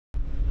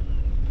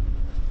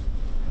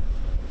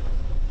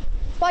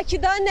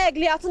Bakıda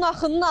nəqliyyatın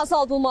axınının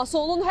azaldılması,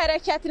 onun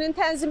hərəkətinin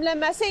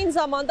tənzimlənməsi, eyni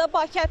zamanda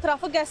Bakı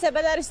ətrafı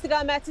qəsəbələr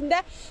istiqamətində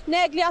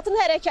nəqliyyatın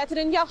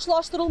hərəkətinin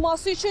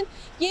yaxşılaşdırılması üçün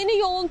yeni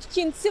yolun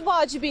tikintisi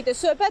vacibidir.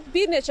 Söhbət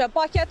bir neçə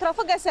Bakı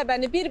ətrafı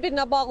qəsəbəni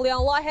bir-birinə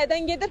bağlayan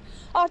layihədən gedir.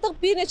 Artıq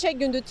bir neçə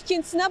gündür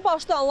tikintisinə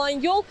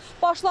başlanılan yol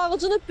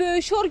başlanğıcını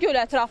Böyükşor göl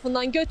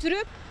ətrafından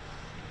götürüb,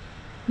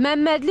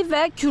 Məmmədli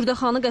və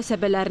Kürdəxanı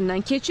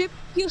qəsəbələrindən keçib,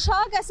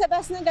 Pirşağa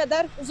qəsəbəsinə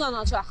qədər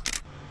uzanacaq.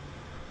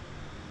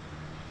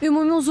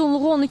 Ümumi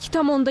uzunluğu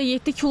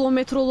 12,7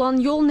 kilometr olan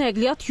yol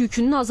nəqliyyat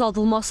yükünün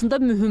azaldılmasında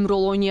mühüm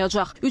rol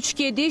oynayacaq. 3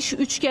 gediş,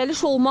 3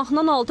 gəliş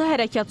olmaqla 6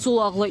 hərəkət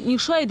zolaqlı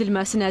inşa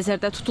edilməsi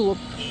nəzərdə tutulub.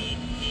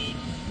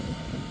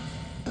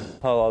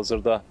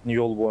 Hal-hazırda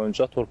yol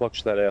boyunca torpaq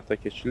işləri həyata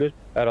keçirilir.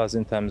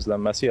 Ərazinin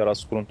təmizlənməsi,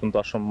 yararsız qruntun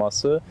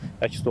daşınması,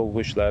 əks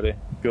dolğu işləri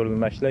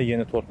görülməklə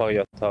yeni torpaq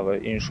yatağı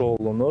inşa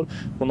olunur.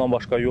 Bundan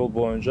başqa yol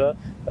boyunca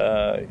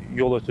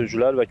yol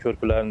ötürücülər və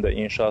körpülərin də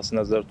inşası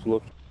nəzərdə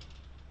tutulub.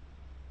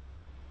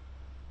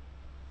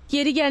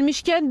 Yeri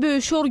gəlmişkən,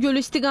 Böyükşor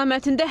gölü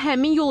istiqamətində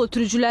həmin yol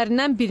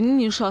ötürücülərindən birinin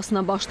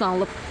inşasına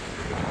başlanılıb.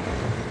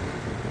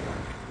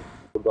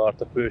 Burada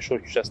artıq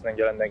Böyükşor küçəsindən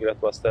gələn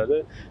nəqliyyat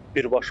vasitələri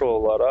birbaşa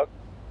olaraq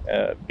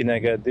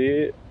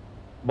Binəqədi,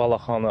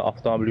 Balaxanı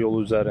avtomobil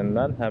yolu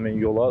üzərindən həmin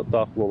yola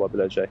daxil ola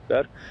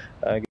biləcəklər.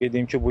 Qeyd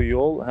edeyim ki, bu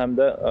yol həm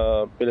də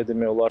belə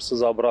demək olar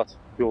Zabrat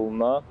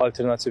yoluna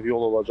alternativ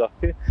yol olacaq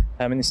ki,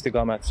 həmin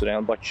istiqamət üzrə,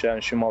 yəni Bakı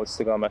şəhərinin şimal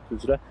istiqaməti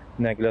üzrə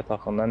nəqliyyat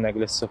axınına,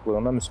 nəqliyyat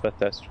sıxlığına müsbət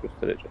təsir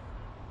göstərəcək.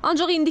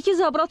 Ancaq indiki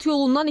Zabrat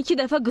yolundan 2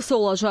 dəfə qısa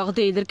olacağı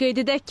deyilir. Qeyd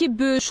edək ki,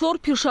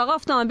 Böyükşor-Pirşağa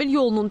avtomobil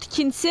yolunun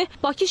tikintisi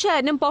Bakı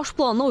şəhərinin baş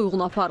planına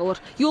uyğun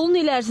aparılır. Yolun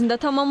il ərzində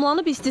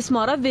tamamlanıb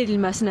istismara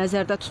verilməsi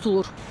nəzərdə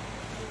tutulur.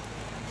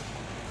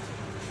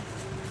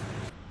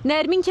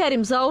 Nərmin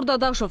Kərim, Zaur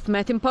Dadaşov,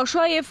 Mətin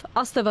Paşayev,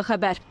 ASTV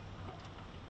xəbər.